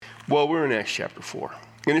Well, we're in Acts chapter 4.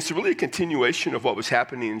 And it's really a continuation of what was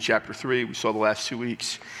happening in chapter 3. We saw the last 2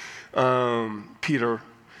 weeks. Peter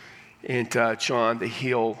and John, they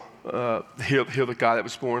heal the guy that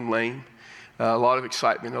was born lame. A lot of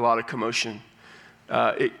excitement, a lot of commotion.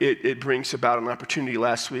 It brings about an opportunity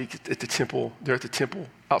last week at the temple. They're at the temple,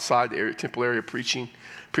 outside the temple area, preaching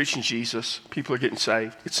Jesus. People are getting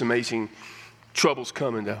saved. It's amazing. Trouble's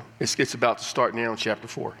coming, though. It's about to start now in chapter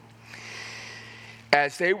 4.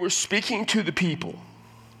 As they were speaking to the people,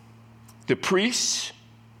 the priests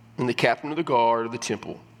and the captain of the guard of the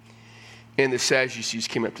temple and the Sadducees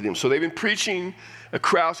came up to them. So they've been preaching, a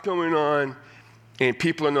crowd's going on, and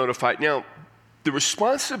people are notified. Now, the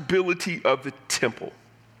responsibility of the temple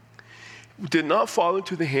did not fall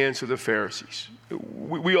into the hands of the Pharisees.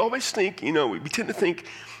 We always think, we tend to think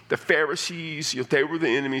the Pharisees, they were the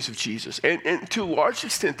enemies of Jesus. And to a large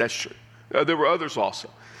extent, that's true. There were others also.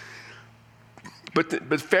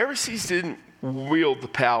 But Pharisees didn't wield the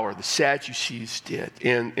power. The Sadducees did,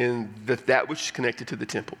 and that which is connected to the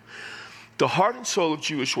temple. The heart and soul of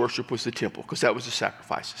Jewish worship was the temple, because that was the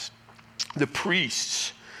sacrifices. The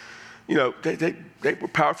priests, they were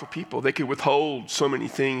powerful people. They could withhold so many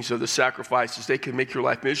things of the sacrifices. They could make your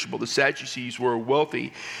life miserable. The Sadducees were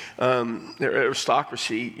wealthy, their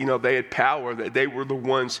aristocracy. They had power. They were the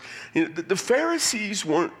ones. The Pharisees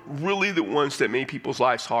weren't really the ones that made people's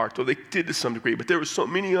lives hard, though they did to some degree. But there were so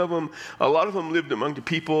many of them. A lot of them lived among the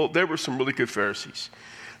people. There were some really good Pharisees.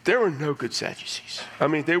 There were no good Sadducees.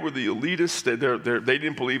 They were the elitists. They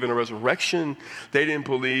didn't believe in a resurrection. They didn't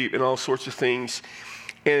believe in all sorts of things.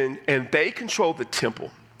 And they controlled the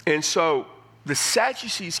temple. And so the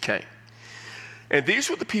Sadducees came. And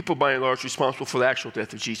these were the people, by and large, responsible for the actual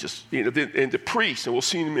death of Jesus. And the priests, and we'll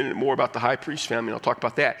see in a minute more about the high priest family, and I'll talk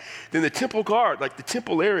about that. Then the temple guard, like the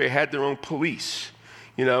temple area, had their own police.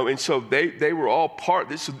 And so they were all part of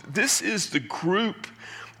this. So this is the group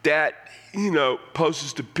that,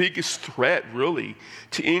 poses the biggest threat, really,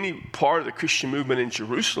 to any part of the Christian movement in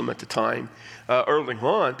Jerusalem at the time, early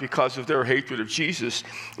on, because of their hatred of Jesus.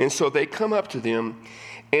 And so they come up to them,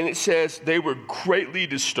 and it says they were greatly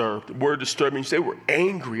disturbed. The word disturbed means they were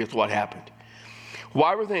angry at what happened.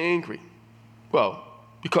 Why were they angry? Well,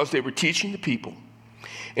 because they were teaching the people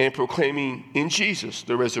and proclaiming in Jesus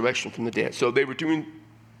the resurrection from the dead. So they were doing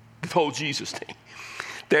the whole Jesus thing.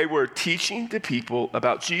 They were teaching the people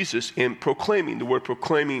about Jesus and proclaiming. The word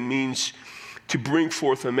proclaiming means to bring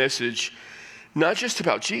forth a message, not just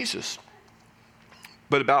about Jesus,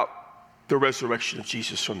 but about the resurrection of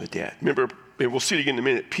Jesus from the dead. Remember, and we'll see it again in a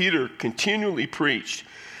minute, Peter continually preached,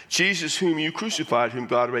 Jesus whom you crucified, whom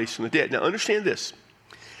God raised from the dead. Now understand this.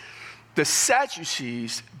 The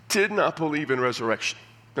Sadducees did not believe in resurrection.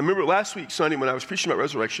 Now remember last week, Sunday, when I was preaching about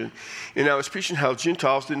resurrection, and I was preaching how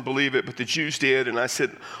Gentiles didn't believe it, but the Jews did, and I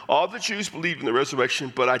said all the Jews believed in the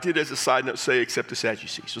resurrection, but I did, as a side note, say except the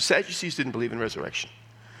Sadducees. So Sadducees didn't believe in resurrection.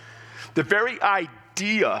 The very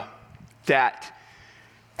idea that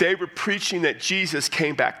they were preaching that Jesus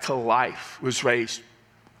came back to life was raised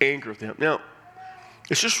anger of them. Now,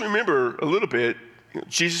 let's just remember a little bit,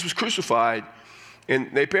 Jesus was crucified, and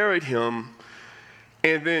they buried him.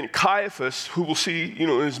 And then Caiaphas, who we'll see, in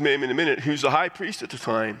his name in a minute, who's the high priest at the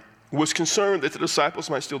time, was concerned that the disciples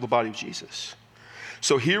might steal the body of Jesus.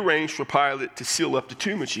 So he arranged for Pilate to seal up the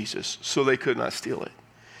tomb of Jesus so they could not steal it.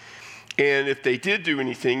 And if they did do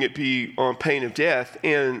anything, it'd be on pain of death.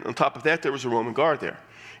 And on top of that, there was a Roman guard there.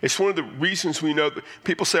 It's one of the reasons we know that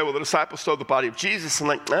people say, well, the disciples stole the body of Jesus.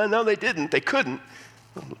 And no, they didn't. They couldn't.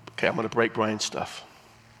 Okay, I'm going to break Brian's stuff.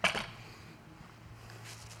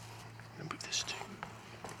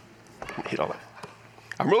 Hit all that.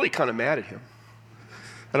 I'm really kind of mad at him.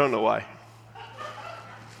 I don't know why.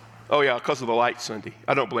 Oh yeah, because of the light Sunday.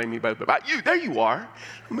 I don't blame anybody, but about you, there you are.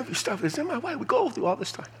 Move your stuff. Is that my way? We go through all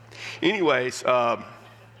this time. Anyways,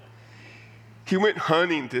 he went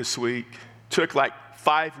hunting this week. Took like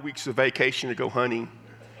 5 weeks of vacation to go hunting.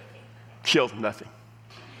 Killed nothing.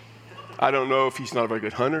 I don't know if he's not a very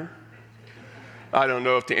good hunter. I don't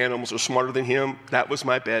know if the animals are smarter than him. That was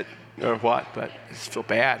my bet. Or what, but I just feel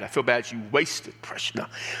bad. I feel bad you wasted precious.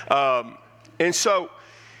 No. And so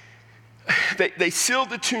they sealed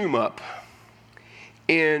the tomb up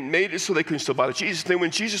and made it so they couldn't steal the body of Jesus. Then when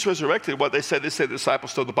Jesus resurrected, what they said the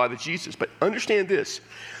disciples stole the body of Jesus. But understand this,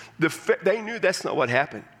 they knew that's not what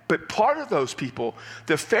happened. But part of those people,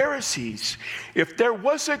 the Pharisees, if there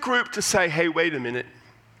was a group to say, hey, wait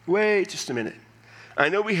just a minute. I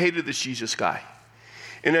know we hated this Jesus guy.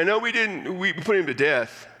 And I know we put him to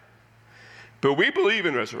death. But we believe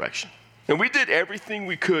in resurrection. And we did everything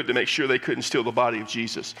we could to make sure they couldn't steal the body of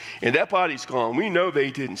Jesus. And that body's gone. We know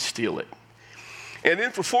they didn't steal it. And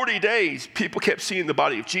then for 40 days, people kept seeing the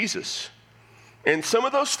body of Jesus. And some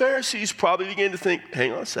of those Pharisees probably began to think,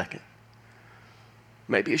 hang on a second,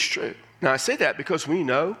 maybe it's true. Now, I say that because we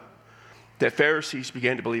know that Pharisees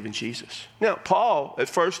began to believe in Jesus. Now, Paul at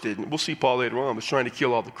first didn't. We'll see Paul later on was trying to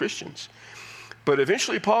kill all the Christians. But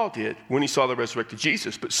eventually Paul did when he saw the resurrected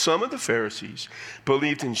Jesus. But some of the Pharisees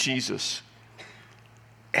believed in Jesus,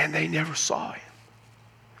 and they never saw him.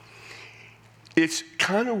 It's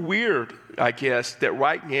kind of weird, I guess, that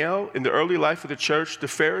right now in the early life of the church, the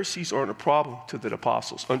Pharisees aren't a problem to the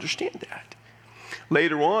apostles. Understand that.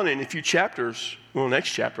 Later on in a few chapters, well,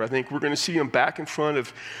 next chapter, I think, we're going to see them back in front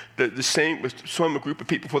of the same, some group of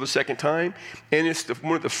people for the second time. And it's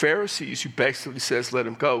one of the Pharisees who basically says, let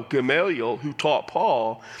him go. Gamaliel, who taught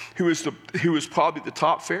Paul, who is probably the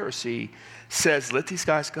top Pharisee, says, let these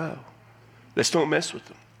guys go. Let's don't mess with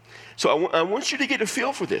them. So I want you to get a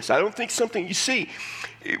feel for this. I don't think something you see.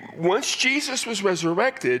 Once Jesus was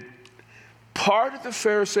resurrected, part of the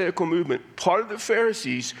Pharisaical movement, part of the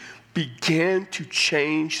Pharisees began to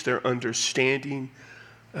change their understanding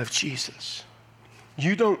of Jesus.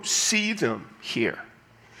 You don't see them here,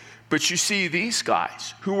 but you see these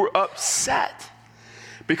guys who were upset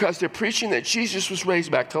because they're preaching that Jesus was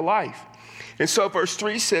raised back to life. And so verse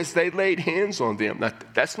 3 says they laid hands on them. Now,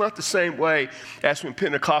 that's not the same way as when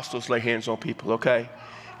Pentecostals lay hands on people, okay?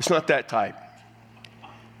 It's not that type.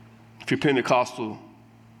 If you're Pentecostal,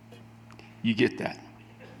 you get that.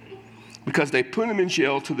 Because they put him in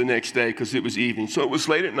jail till the next day because it was evening. So it was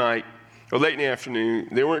late at night or late in the afternoon.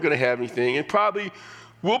 They weren't going to have anything. And probably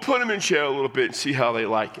we'll put him in jail a little bit and see how they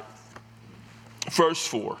like it. Verse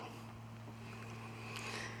 4.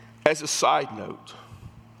 As a side note,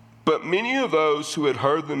 but many of those who had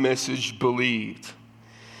heard the message believed.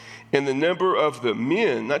 And the number of the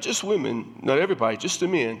men, not just women, not everybody, just the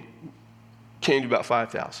men, came to about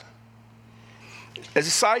 5,000. As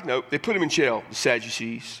a side note, they put him in jail, the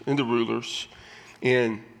Sadducees and the rulers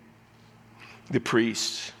and the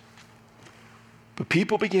priests. But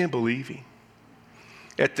people began believing.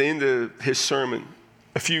 At the end of his sermon,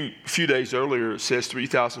 a few days earlier, it says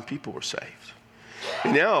 3,000 people were saved.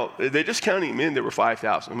 And now, they're just counting men, there were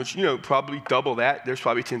 5,000, which, probably double that. There's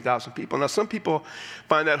probably 10,000 people. Now, some people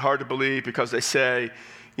find that hard to believe because they say,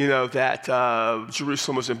 that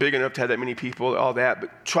Jerusalem wasn't big enough to have that many people, all that.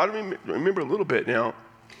 But try to remember a little bit now.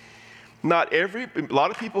 A lot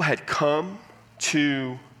of people had come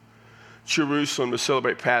to Jerusalem to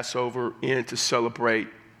celebrate Passover and to celebrate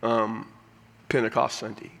Pentecost.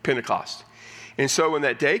 And so when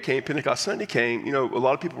that day came, Pentecost Sunday came, a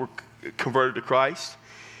lot of people were converted to Christ.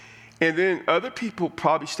 And then other people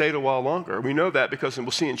probably stayed a while longer. We know that because, and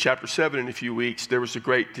we'll see in chapter 7 in a few weeks, there was a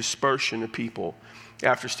great dispersion of people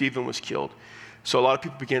after Stephen was killed. So a lot of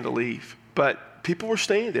people began to leave. But people were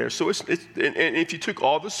staying there. So and if you took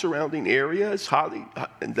all the surrounding area,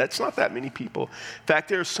 that's not that many people. In fact,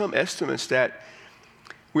 there are some estimates that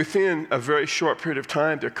within a very short period of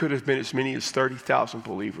time, there could have been as many as 30,000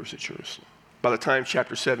 believers at Jerusalem. By the time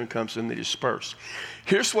chapter 7 comes in, they disperse.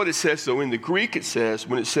 Here's what it says, though. In the Greek, it says,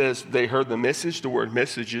 when it says they heard the message, the word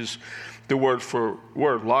message is the word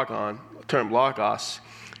logon, the term logos.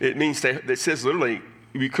 It means it says literally,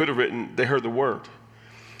 we could have written, they heard the word.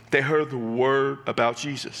 They heard the word about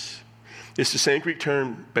Jesus. It's the same Greek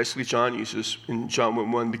term basically John uses in John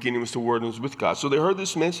 1:1, beginning was the word and was with God. So they heard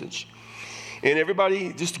this message. And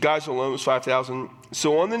everybody, just the guys alone, was 5,000.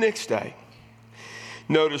 So on the next day,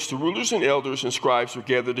 notice the rulers and elders and scribes were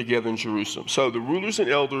gathered together in Jerusalem. So the rulers and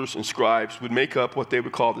elders and scribes would make up what they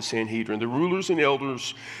would call the Sanhedrin. The rulers and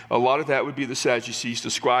elders, a lot of that would be the Sadducees.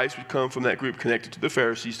 The scribes would come from that group connected to the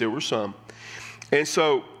Pharisees. There were some. And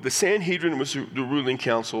so the Sanhedrin was the ruling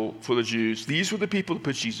council for the Jews. These were the people who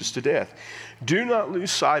put Jesus to death. Do not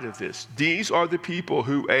lose sight of this. These are the people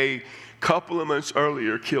who a couple of months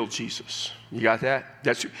earlier killed Jesus. You got that?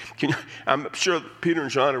 I'm sure Peter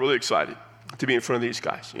and John are really excited to be in front of these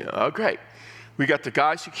guys. Oh, great. We got the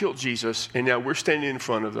guys who killed Jesus, and now we're standing in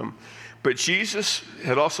front of them. But Jesus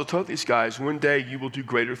had also told these guys, one day you will do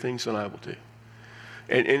greater things than I will do.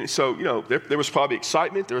 And so, there was probably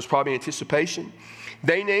excitement. There was probably anticipation.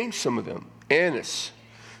 They named some of them. Annas,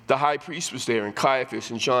 the high priest, was there, and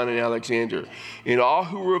Caiaphas, and John, and Alexander, and all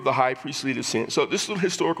who were of the high priestly descent. So this little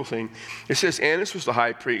historical thing, it says Annas was the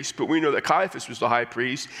high priest, but we know that Caiaphas was the high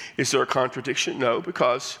priest. Is there a contradiction? No,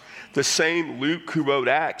 because the same Luke who wrote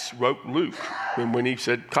Acts wrote Luke when he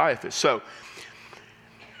said Caiaphas. So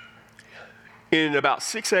in about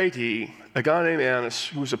 6 A.D., a guy named Annas,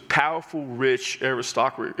 who was a powerful, rich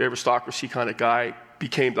aristocracy kind of guy,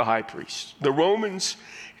 became the high priest. The Romans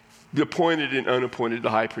the appointed and unappointed, the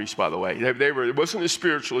high priest, by the way. It wasn't as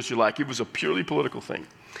spiritual as you like. It was a purely political thing.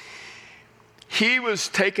 He was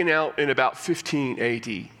taken out in about 15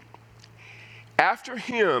 AD. After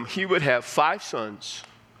him, he would have 5 sons,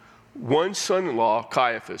 1 son-in-law,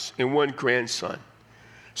 Caiaphas, and 1 grandson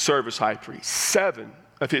serve as high priest. 7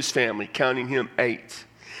 of his family, counting him 8.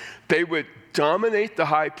 They would dominate the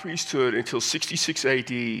high priesthood until 66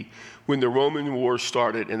 AD when the Roman war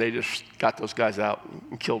started and they just got those guys out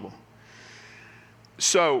and killed them.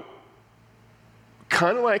 So,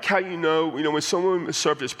 kind of like how you know, when someone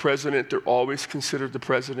served as president, they're always considered the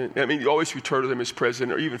president. I mean, you always refer to them as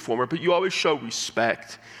president or even former, but you always show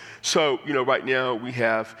respect. So, right now we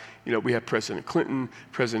have President Clinton,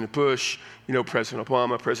 President Bush, President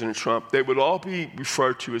Obama, President Trump. They would all be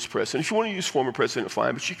referred to as president. If you want to use former president,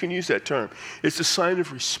 fine, but you can use that term. It's a sign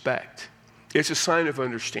of respect. It's a sign of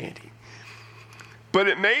understanding. But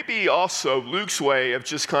it may be also Luke's way of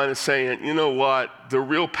just kind of saying, you know what, the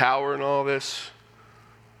real power in all this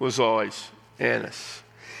was always Annas.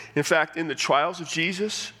 In fact, in the trials of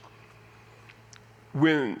Jesus,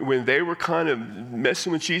 when they were kind of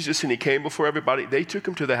messing with Jesus and he came before everybody, they took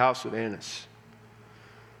him to the house of Annas.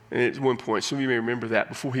 And at one point, some of you may remember that,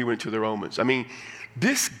 before he went to the Romans. I mean,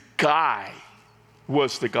 this guy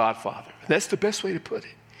was the Godfather. That's the best way to put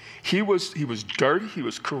it. He was dirty, he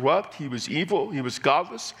was corrupt, he was evil, he was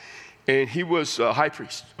godless, and he was a high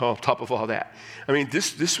priest on top of all that. I mean,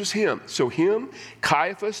 this was him. So him,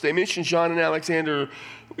 Caiaphas, they mentioned John and Alexander.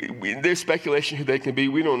 There's speculation who they can be.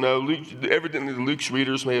 We don't know. Evidently, Luke's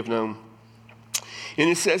readers may have known. And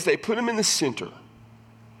it says they put him in the center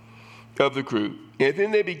of the group. And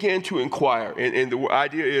then they began to inquire. And the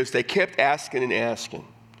idea is they kept asking and asking.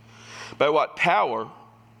 By what power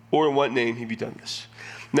or in what name have you done this?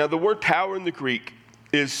 Now, the word power in the Greek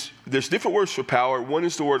there's different words for power. One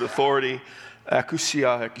is the word authority,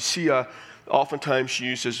 exousia, oftentimes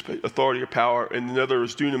used as authority or power, and another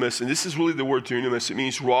is dunamis, and this is really the word dunamis. It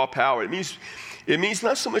means raw power. It means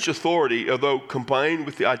not so much authority, although combined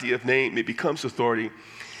with the idea of name, it becomes authority.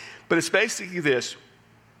 But it's basically this: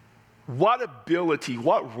 what ability,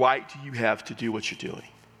 what right do you have to do what you're doing?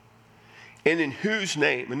 And in whose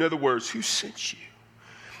name? In other words, who sent you?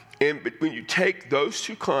 And when you take those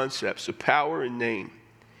two concepts of power and name,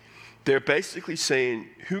 they're basically saying,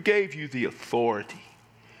 who gave you the authority?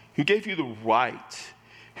 Who gave you the right?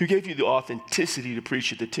 Who gave you the authenticity to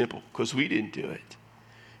preach at the temple? Because we didn't do it.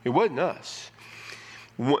 It wasn't us.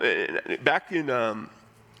 Back in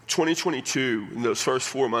 2022, in those first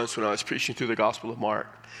 4 months when I was preaching through the Gospel of Mark,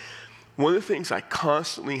 one of the things I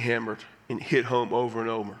constantly hammered and hit home over and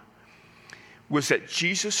over was that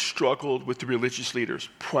Jesus struggled with the religious leaders,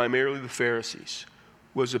 primarily the Pharisees,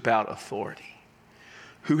 was about authority.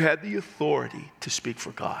 Who had the authority to speak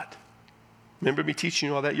for God? Remember me teaching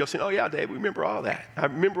you all that? You're saying, oh yeah, Dave, we remember all that. I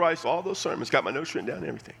memorized all those sermons, got my notes written down and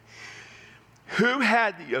everything. Who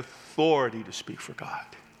had the authority to speak for God?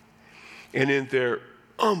 And in their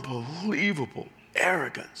unbelievable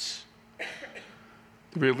arrogance,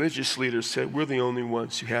 the religious leaders said, we're the only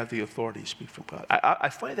ones who have the authority to speak for God. I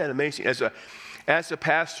find that amazing. As a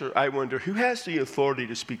pastor, I wonder, who has the authority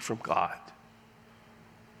to speak from God?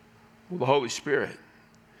 Well, the Holy Spirit.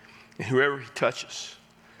 And whoever he touches.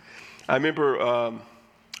 I remember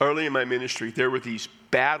early in my ministry, there were these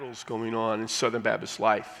battles going on in Southern Baptist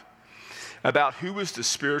life about who was the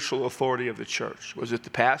spiritual authority of the church. Was it the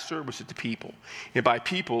pastor or was it the people? And by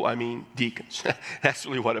people, I mean deacons. That's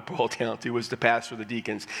really what it boiled down to, was the pastor or the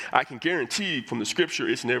deacons. I can guarantee you from the scripture,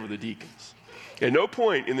 it's never the deacons. At no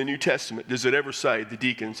point in the New Testament does it ever say the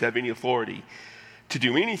deacons have any authority to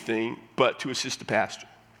do anything but to assist the pastor.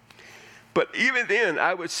 But even then,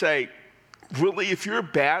 I would say, really, if your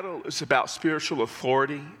battle is about spiritual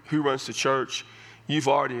authority, who runs the church, you've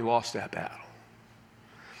already lost that battle.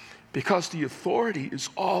 Because the authority is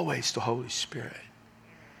always the Holy Spirit.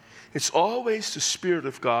 It's always the Spirit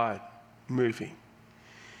of God moving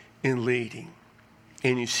and leading,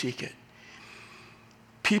 and you seek it.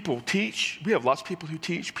 People teach. We have lots of people who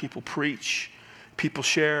teach. People preach. People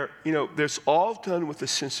share. There's all done with a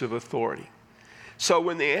sense of authority. So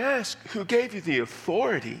when they ask, who gave you the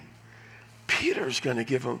authority? Peter's going to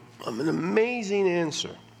give them an amazing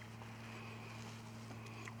answer.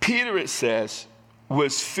 Peter, it says,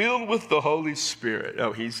 was filled with the Holy Spirit.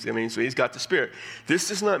 So he's got the Spirit. This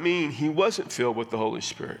does not mean he wasn't filled with the Holy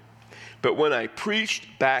Spirit. But when I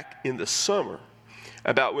preached back in the summer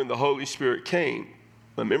about when the Holy Spirit came,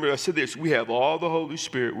 remember I said this, we have all the Holy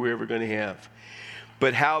Spirit we're ever going to have.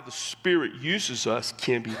 But how the Spirit uses us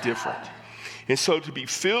can be different. And so to be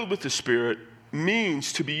filled with the Spirit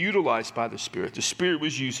means to be utilized by the Spirit. The Spirit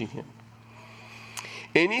was using him.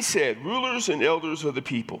 And he said, rulers and elders of the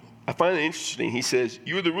people. I find it interesting. He says,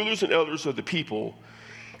 you are the rulers and elders of the people.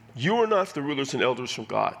 You are not the rulers and elders from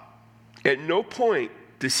God. At no point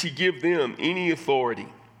does he give them any authority.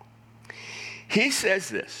 He says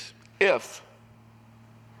this, if.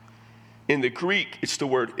 In the Greek, it's the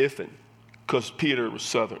word ifin, because Peter was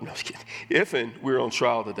Southern. No, I was kidding. Ifin, we're on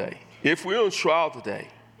trial today. If we're on trial today,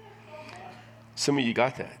 some of you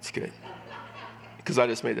got that. It's good. Because I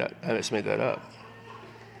just made that up.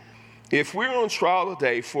 If we're on trial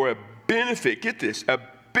today for a benefit, get this, a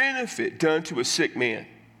benefit done to a sick man,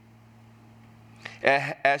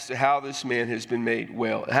 as to how this man has been made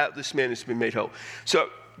well, how this man has been made whole. So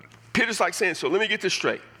Peter's like saying, so let me get this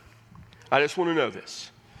straight. I just want to know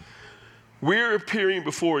this. We're appearing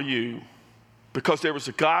before you because there was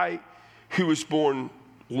a guy who was born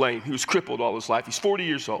lame. He was crippled all his life. He's 40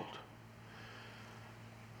 years old.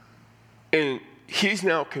 And he's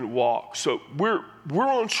now can walk. So we're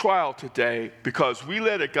on trial today because we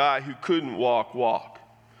let a guy who couldn't walk.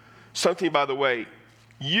 Something, by the way,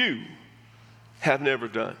 you have never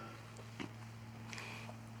done.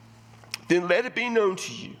 Then let it be known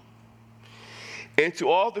to you and to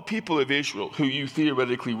all the people of Israel who you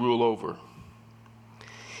theoretically rule over.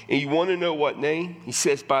 And you want to know what name? He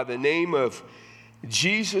says, by the name of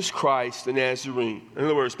Jesus Christ the Nazarene. In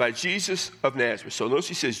other words, by Jesus of Nazareth. So notice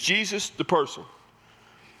he says Jesus, the person.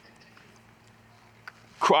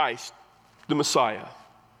 Christ, the Messiah,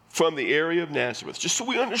 from the area of Nazareth. Just so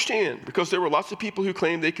we understand, because there were lots of people who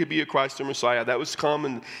claimed they could be a Christ or Messiah. That was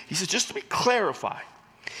common. He says, just to be clarified.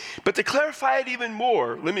 But to clarify it even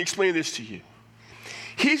more, let me explain this to you.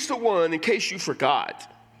 He's the one, in case you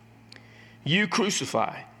forgot, you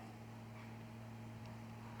crucified,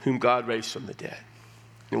 whom God raised from the dead.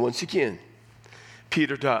 And once again,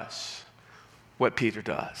 Peter does what Peter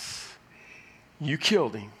does. You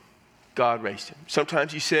killed him. God raised him.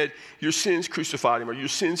 Sometimes he said, your sins crucified him, or your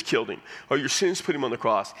sins killed him, or your sins put him on the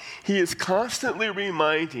cross. He is constantly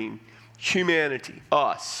reminding humanity,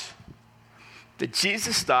 us, that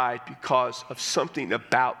Jesus died because of something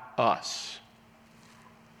about us.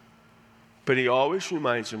 But he always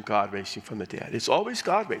reminds them God raised him from the dead. It's always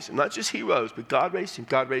God raised him. Not just he rose, but God raised him,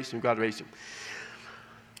 God raised him, God raised him.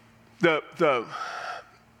 The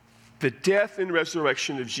death and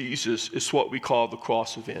resurrection of Jesus is what we call the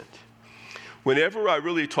cross event. Whenever I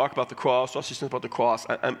really talk about the cross, I'll say something about the cross,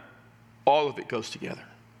 all of it goes together.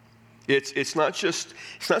 It's not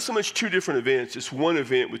so much two different events. It's one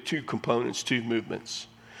event with two components, two movements.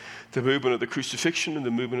 The movement of the crucifixion and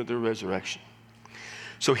the movement of the resurrection.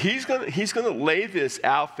 So he's gonna lay this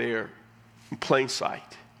out there in plain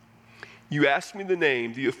sight. You asked me the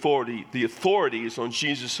name, the authority. The authority is on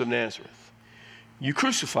Jesus of Nazareth. You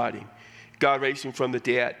crucified him. God raised him from the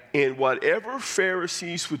dead. And whatever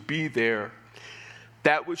Pharisees would be there,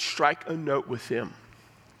 that would strike a note with them.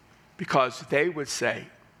 Because they would say,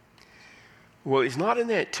 well, he's not in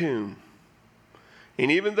that tomb.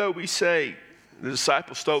 And even though we say the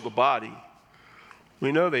disciples stole the body,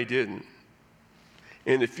 we know they didn't.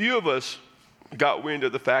 And a few of us got wind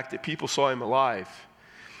of the fact that people saw him alive.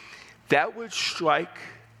 That would strike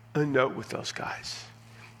a note with those guys.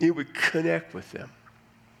 It would connect with them.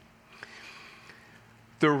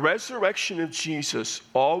 The resurrection of Jesus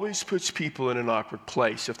always puts people in an awkward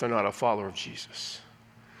place if they're not a follower of Jesus.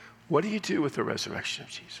 What do you do with the resurrection of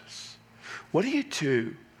Jesus? What do you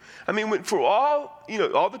do? I mean, for all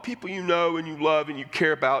the people you know and you love and you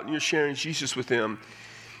care about and you're sharing Jesus with them,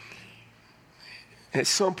 at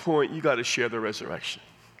some point you got to share the resurrection.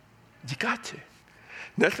 You got to.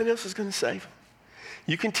 Nothing else is going to save them.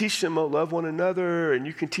 You can teach them to love one another, and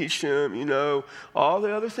you can teach them, all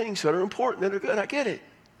the other things that are important, that are good. I get it.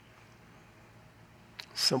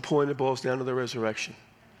 At some point it boils down to the resurrection.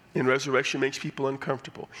 And resurrection makes people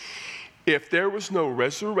uncomfortable. If there was no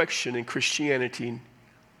resurrection in Christianity,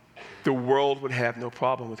 the world would have no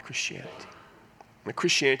problem with Christianity. And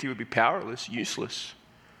Christianity would be powerless, useless.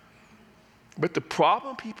 But the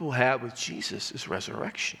problem people have with Jesus is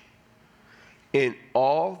resurrection. And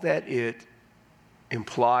all that it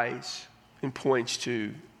implies and points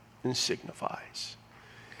to and signifies.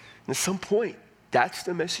 And at some point, that's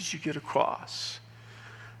the message you get across.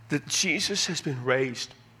 That Jesus has been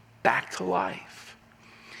raised back to life.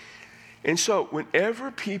 And so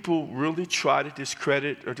whenever people really try to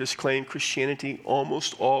discredit or disclaim Christianity,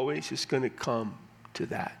 almost always it's going to come to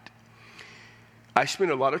that. I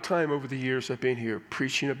spent a lot of time over the years I've been here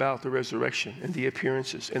preaching about the resurrection and the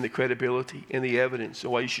appearances and the credibility and the evidence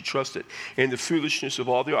and why you should trust it and the foolishness of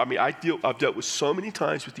all the... I've dealt with so many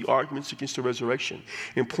times with the arguments against the resurrection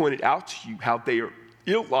and pointed out to you how they are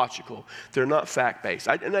illogical. They're not fact-based.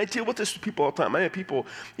 And I deal with this with people all the time. I have people,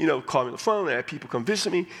 call me on the phone. I have people come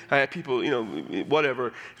visit me. I have people,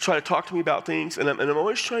 whatever, try to talk to me about things. And I'm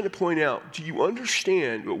always trying to point out, do you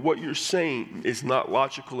understand that what you're saying is not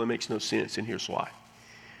logical and makes no sense? And here's why.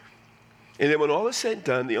 And then when all is said and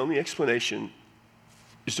done, the only explanation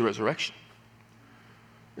is the resurrection.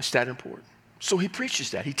 It's that important. So he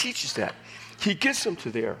preaches that. He teaches that. He gets them to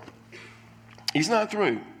there. He's not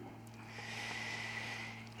through.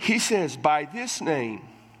 He says, by this name,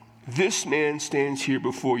 this man stands here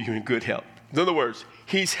before you in good health. In other words,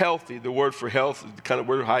 he's healthy. The word for health is the kind of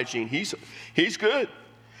word of hygiene. He's good.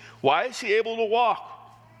 Why is he able to walk?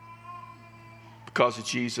 Because of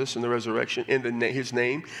Jesus and the resurrection and his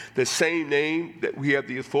name. The same name that we have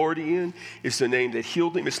the authority in is the name that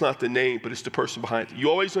healed him. It's not the name, but it's the person behind it. You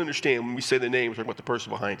always understand when we say the name, we're talking about the person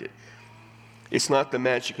behind it. It's not the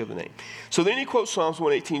magic of the name. So then he quotes Psalms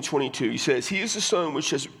 118:22. He says, he is the stone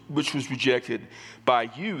which was rejected by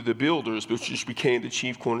you, the builders, which became the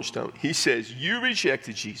chief cornerstone. He says, you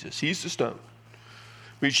rejected Jesus. He's the stone.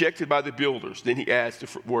 Rejected by the builders. Then he adds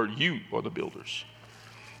the word, you are the builders.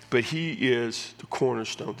 But he is the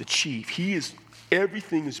cornerstone, the chief.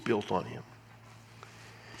 Everything is built on him.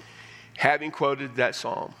 Having quoted that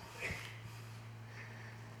psalm,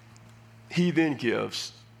 he then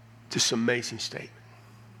gives this amazing statement.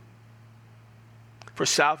 For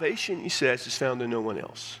salvation, he says, is found in no one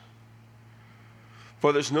else.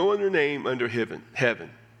 For there's no other name under heaven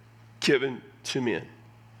given to men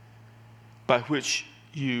by which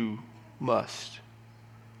you must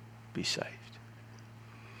be saved.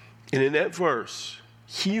 And in that verse,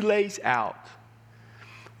 he lays out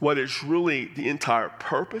what is really the entire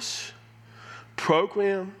purpose,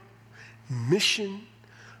 program, mission,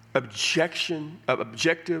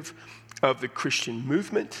 objective of the Christian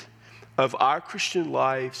movement, of our Christian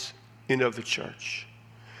lives, and of the church.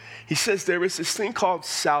 He says there is this thing called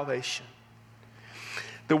salvation.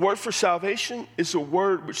 The word for salvation is a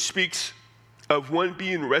word which speaks of one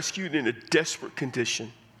being rescued in a desperate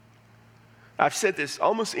condition. I've said this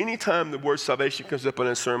almost any time the word salvation comes up in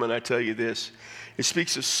a sermon, I tell you this. It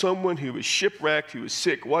speaks of someone who is shipwrecked, who is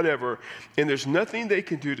sick, whatever, and there's nothing they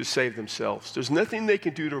can do to save themselves. There's nothing they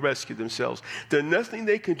can do to rescue themselves. There's nothing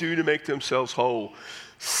they can do to make themselves whole.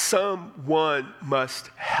 Someone must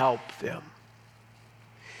help them.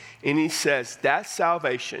 And he says that's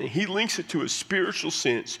salvation. And he links it to a spiritual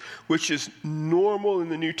sense, which is normal in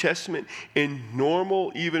the New Testament and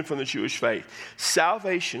normal even from the Jewish faith.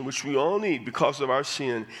 Salvation, which we all need because of our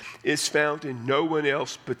sin, is found in no one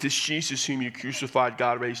else but this Jesus whom you crucified.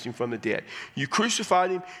 God raised him from the dead. You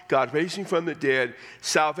crucified him. God raised him from the dead.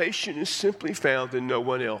 Salvation is simply found in no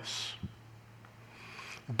one else.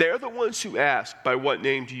 They're the ones who ask, by what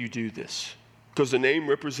name do you do this? Because the name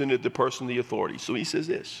represented the person, the authority. So he says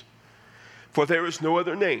this. For there is no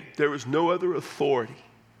other name, there is no other authority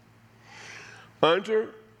under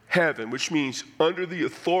heaven, which means under the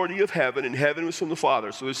authority of heaven, and heaven was from the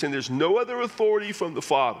Father. So they're saying there's no other authority from the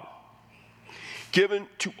Father given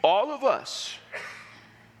to all of us,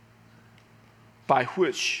 by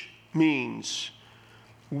which means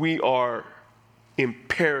we are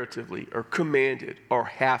imperatively or commanded or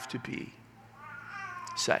have to be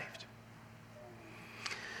saved.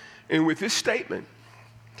 And with this statement,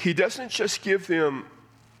 he doesn't just give them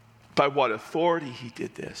by what authority he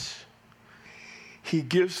did this. He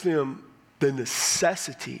gives them the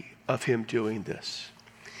necessity of him doing this.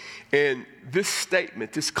 And this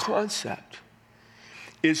statement, this concept,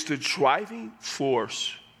 is the driving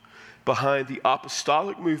force behind the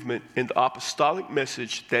apostolic movement and the apostolic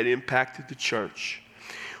message that impacted the church.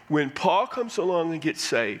 When Paul comes along and gets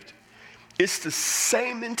saved, it's the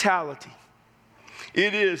same mentality.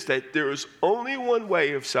 It is that there is only one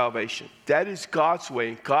way of salvation. That is God's way.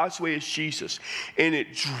 And God's way is Jesus. And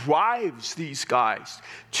it drives these guys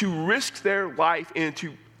to risk their life and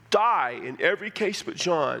to die, in every case but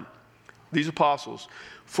John, these apostles,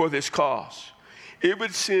 for this cause. It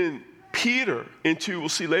would send Peter into, we'll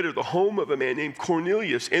see later, the home of a man named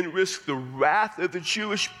Cornelius and risk the wrath of the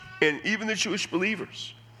Jewish and even the Jewish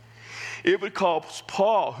believers. It would cause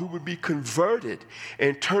Paul, who would be converted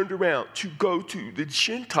and turned around, to go to the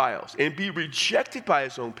Gentiles and be rejected by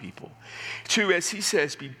his own people, to, as he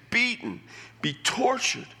says, be beaten, be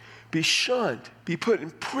tortured, be shunned, be put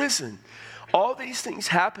in prison. All these things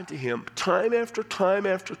happen to him time after time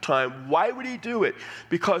after time. Why would he do it?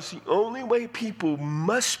 Because the only way people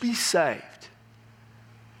must be saved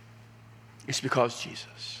is because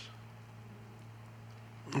Jesus.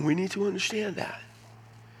 And we need to understand that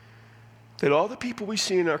all the people we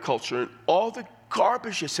see in our culture and all the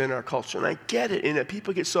garbage that's in our culture. And I get it, and that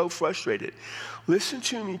people get so frustrated. Listen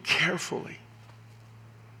to me carefully.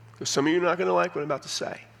 Because some of you are not going to like what I'm about to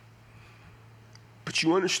say. But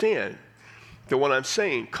you understand that what I'm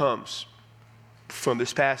saying comes from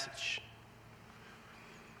this passage.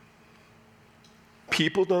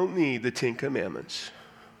 People don't need the Ten Commandments.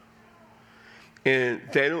 And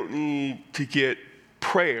they don't need to get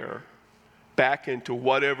prayer back into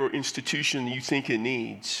whatever institution you think it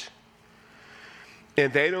needs.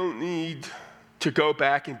 And they don't need to go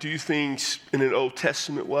back and do things in an Old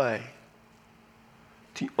Testament way.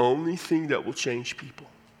 The only thing that will change people,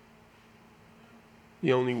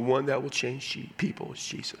 the only one that will change people is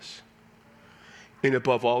Jesus. And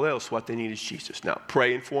above all else, what they need is Jesus. Now,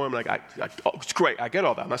 praying for them, it's great. I get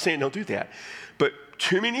all that. I'm not saying don't do that. But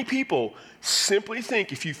too many people simply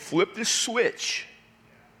think if you flip this switch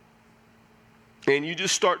and you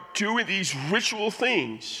just start doing these ritual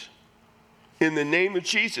things in the name of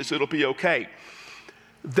Jesus, it'll be okay.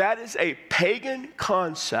 That is a pagan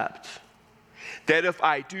concept that if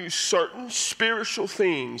I do certain spiritual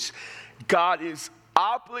things, God is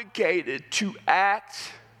obligated to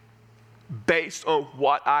act based on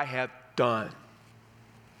what I have done.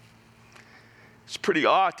 It's pretty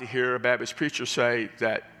odd to hear a Baptist preacher say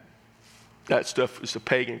that stuff is a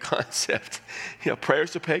pagan concept.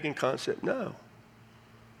 Prayer's a pagan concept. No.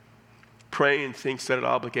 Praying thinks that it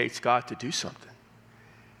obligates God to do something.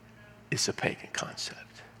 It's a pagan concept.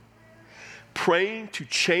 Praying to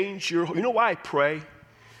change you know why I pray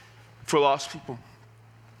for lost people?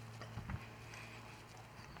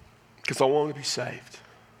 Because I want to be saved.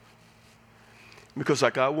 Because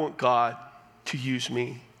I want God to use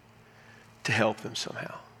me to help them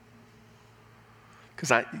somehow.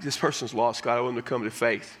 Because this person's lost, God, I want them to come to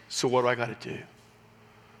faith. So what do I got to do?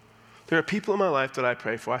 There are people in my life that I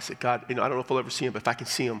pray for. I said, God, I don't know if I'll ever see them, but if I can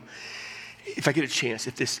see them, if I get a chance,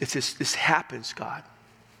 if this happens, God,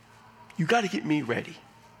 you got to get me ready.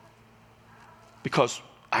 Because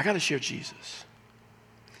I got to share Jesus.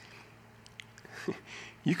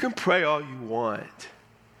 You can pray all you want.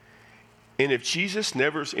 And if Jesus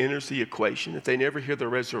never enters the equation, if they never hear the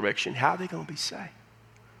resurrection, how are they going to be saved?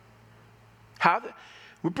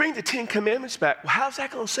 We bring the Ten Commandments back. Well, how's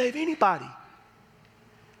that going to save anybody?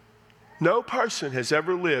 No person has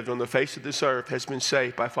ever lived on the face of this earth has been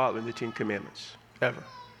saved by following the Ten Commandments. Ever.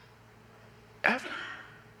 Ever.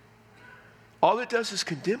 All it does is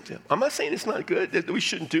condemn them. I'm not saying it's not good, that we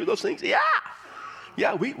shouldn't do those things.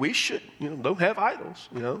 Yeah, we should, don't have idols,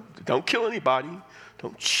 don't kill anybody,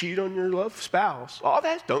 don't cheat on your loved spouse, all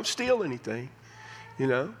that, don't steal anything,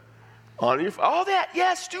 honor your, all that,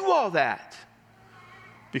 yes, do all that.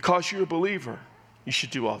 Because you're a believer, you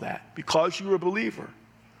should do all that. Because you're a believer,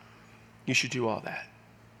 you should do all that.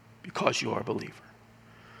 Because you are a believer.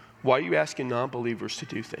 Why are you asking non-believers to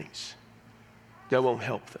do things that won't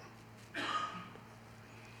help them?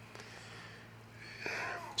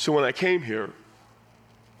 So when I came here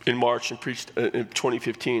in March and preached in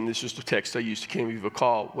 2015, this is the text I used to Came Viva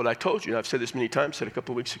Call. What I told you, and I've said this many times, said a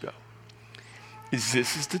couple of weeks ago, is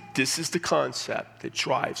this is the concept that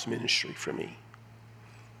drives ministry for me.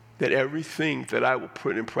 That everything that I will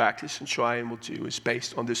put in practice and try and will do is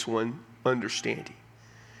based on this one understanding.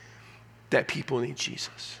 That people need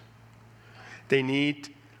Jesus. They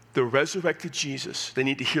need the resurrected Jesus. They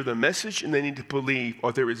need to hear the message and they need to believe,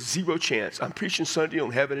 or there is zero chance. I'm preaching Sunday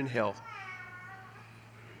on heaven and hell.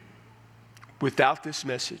 Without this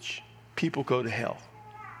message, people go to hell.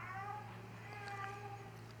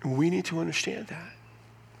 And we need to understand that.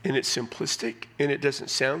 And it's simplistic, and it doesn't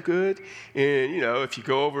sound good. And, if you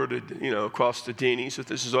go over to, across the Denny's, if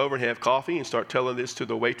this is over and have coffee and start telling this to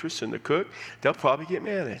the waitress and the cook, they'll probably get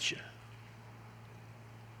mad at you.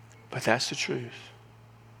 But that's the truth.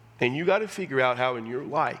 And you got to figure out how in your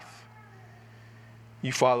life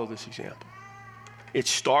you follow this example. It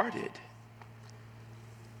started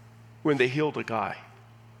when they healed a guy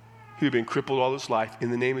who'd been crippled all his life in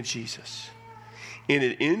the name of Jesus. And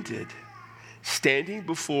it ended standing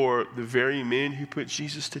before the very men who put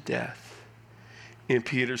Jesus to death. And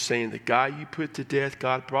Peter saying, the guy you put to death,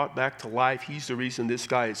 God brought back to life. He's the reason this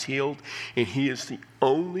guy is healed. And he is the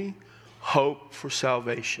only hope for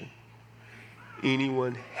salvation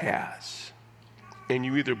anyone has. And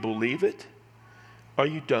you either believe it or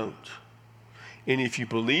you don't. And if you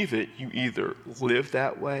believe it, you either live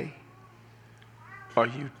that way or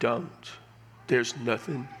you don't. There's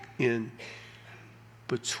nothing in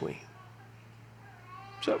between.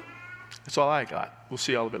 So, that's all I got. We'll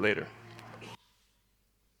see all of it later.